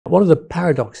one of the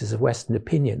paradoxes of Western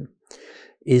opinion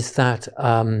is that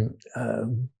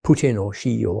Putin or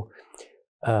Xi or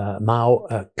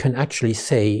Mao can actually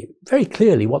say very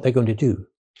clearly what they're going to do,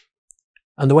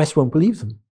 and the West won't believe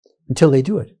them until they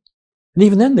do it. And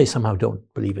even then they somehow don't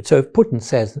believe it. So if Putin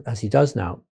says, as he does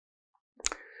now,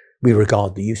 we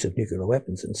regard the use of nuclear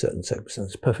weapons in certain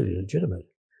circumstances perfectly legitimate,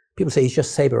 people say he's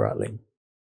just saber-rattling.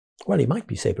 Well, he might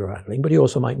be saber-rattling, but he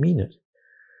also might mean it.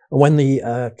 And when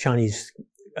the Chinese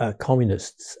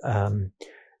communists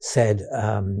said,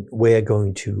 we're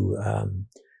going to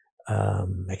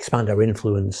expand our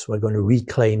influence, we're going to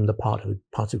reclaim the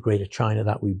parts of Greater China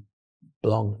that we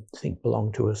think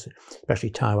belong to us, especially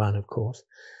Taiwan, of course.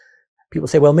 People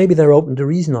say, well, maybe they're open to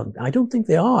reason on it. I don't think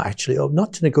they are, actually, or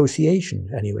not to negotiation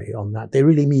anyway on that. They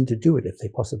really mean to do it if they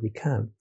possibly can.